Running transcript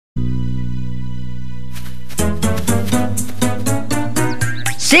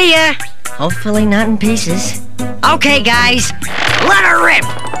See ya! Hopefully not in pieces. Okay, guys, let her rip!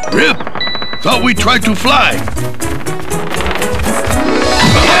 Rip? Thought we tried to fly.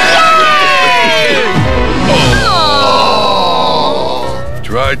 Oh.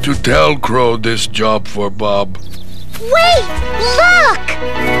 Try to tell Crow this job for Bob. Wait! Look!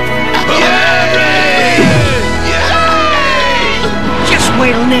 Just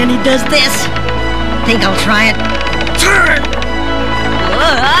wait till Nandy does this. Think I'll try it. Turn!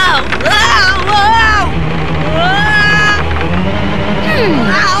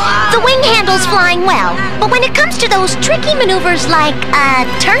 The wing handle's flying well, but when it comes to those tricky maneuvers like,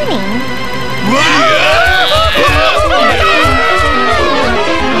 turning...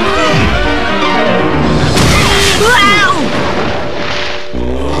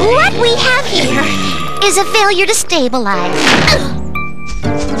 What we have here is a failure to stabilize.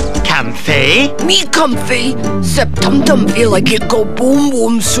 Comfy? Me comfy, except Tum-Tum feel like he'll go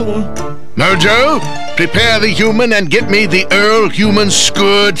boom-boom soon. Mojo, prepare the human and get me the Earl Human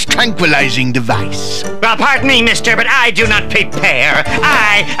Scourge tranquilizing device. Well, pardon me, mister, but I do not prepare.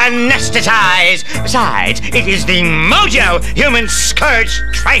 I anesthetize. Besides, it is the Mojo Human Scourge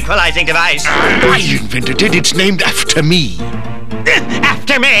tranquilizing device. I invented it. It's named after me.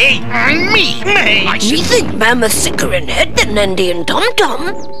 After me? Me? Me think Mammoth's sicker in head than Nandy and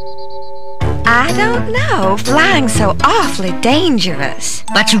Tum-Tum. I don't know. Flying's so awfully dangerous.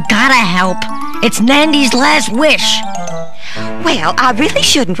 But you gotta help. It's Nandy's last wish. Well, I really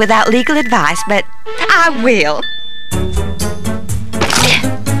shouldn't without legal advice, but I will.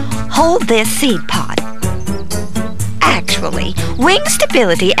 Hold this seed pod. Actually, wing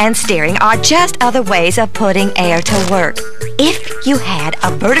stability and steering are just other ways of putting air to work. If you had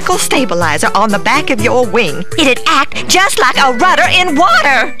a vertical stabilizer on the back of your wing, it'd act just like a rudder in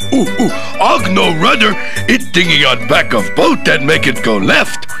water. Og no rudder. It thingy on back of boat that make it go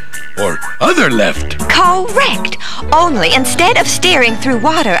left. Or other left. Correct. Only instead of steering through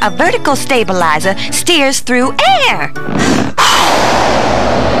water, a vertical stabilizer steers through air.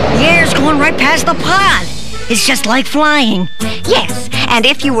 The air's going right past the pod. It's just like flying. Yes, and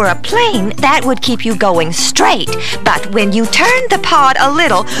if you were a plane, that would keep you going straight. But when you turn the pod a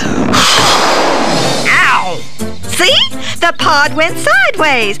little... Ow! See? The pod went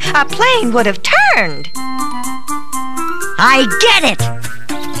sideways. A plane would have turned. I get it!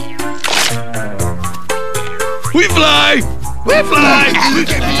 We fly! We fly!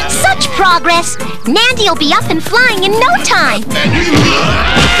 Such progress! Nandy'll be up and flying in no time!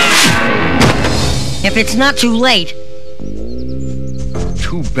 If it's not too late.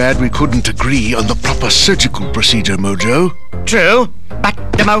 Too bad we couldn't agree on the proper surgical procedure, Mojo. True, but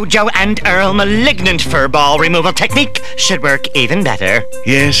the Mojo and Earl malignant furball removal technique should work even better.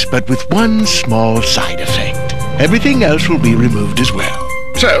 Yes, but with one small side effect. Everything else will be removed as well.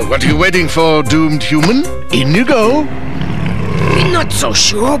 So, what are you waiting for, doomed human? In you go. I'm not so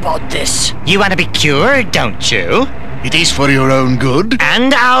sure about this. You want to be cured, don't you? It is for your own good.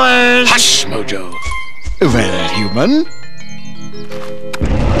 And ours. Hush, Mojo. Well, human.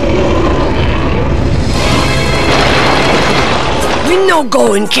 We no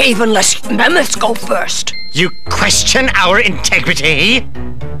go in cave unless Mammoths go first. You question our integrity?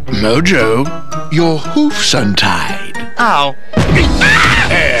 Mojo, your hoof's untied. Oh.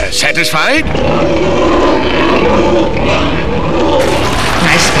 Satisfied?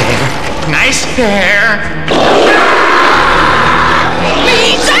 Nice bear. Nice bear.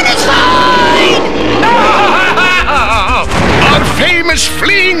 Be satisfied! Our famous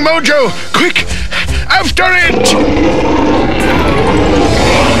fleeing Mojo! Quick! After it!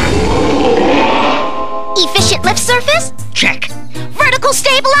 Efficient lift surface? Check. Vertical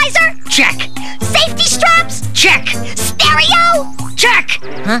stabilizer? Check. Safety straps? Check. Stereo? Check.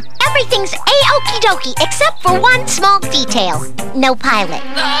 Huh? Everything's a-okie dokie except for one small detail. No pilot.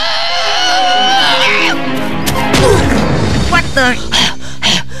 What the...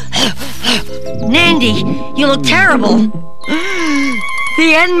 Nandy, you look terrible.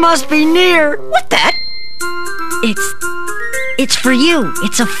 The end must be near. What that? It's for you.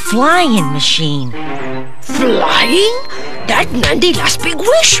 It's a flying machine. Flying? That Nandy last big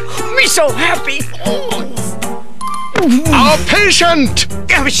wish. Me so happy. Our patient!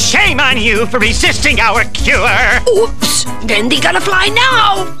 Oh, shame on you for resisting our cure. Oops. Nandy gotta fly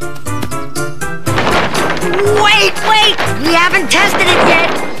now. Wait! We haven't tested it yet.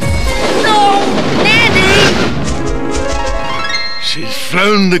 No! Nandy! She's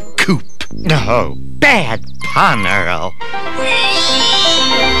flown the coop. No, bad pun, Earl.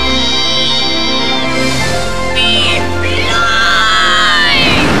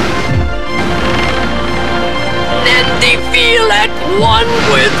 Nandy feel it one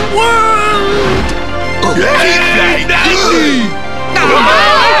with world. Hey, Nandy!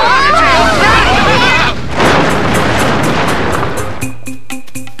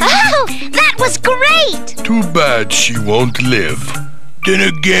 Oh, that was great! Too bad she won't live. Then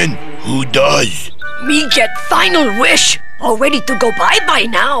again, who does? Me get final wish. All ready to go bye-bye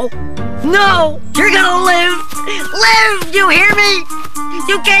now. No, you're gonna live. Live, you hear me?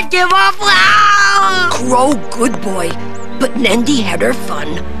 You can't give up. Ah! Crow good boy, but Nandy had her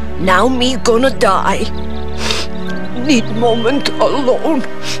fun. Now me gonna die. Need moment alone.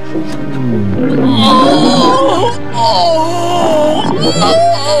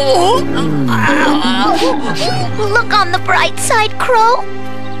 Look on the bright side, Crow.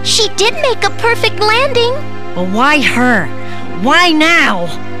 She did make a perfect landing. Well, why her? Why now?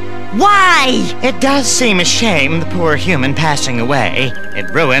 Why? It does seem a shame the poor human passing away. It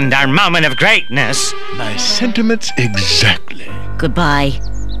ruined our moment of greatness. My sentiments exactly. Goodbye,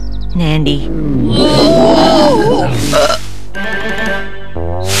 Nandy.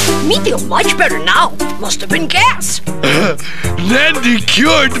 Me feel much better now. Must have been gas. Nandy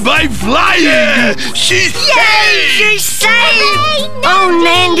cured by flying! Yeah, she's Yay! She's saved! Oh,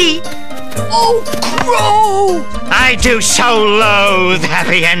 Nandy! Oh, Crow! I do so loathe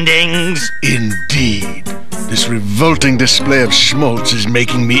happy endings. Indeed. This revolting display of schmaltz is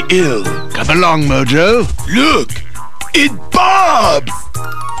making me ill. Come along, Mojo. Look! It bobbed!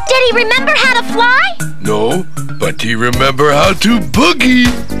 Did he remember how to fly? No, but he remember how to boogie.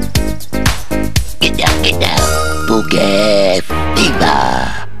 Boogie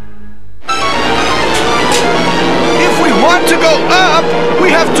fever. If we want to go up, we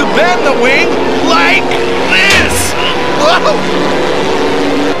have to bend the wing like this.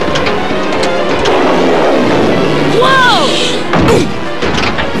 Whoa!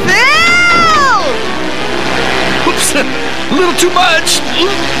 Phil! Oops, a little too much.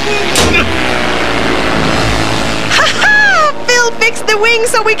 Phil fixed the wing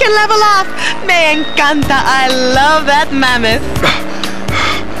so we can level off. Me encanta. I love that mammoth.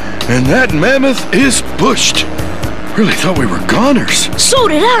 And that mammoth is pushed. Really thought we were goners. So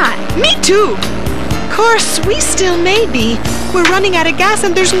did I. Me too. Of course, we still may be. We're running out of gas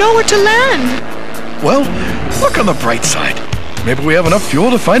and there's nowhere to land. Well, look on the bright side. Maybe we have enough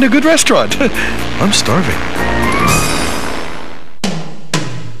fuel to find a good restaurant. I'm starving.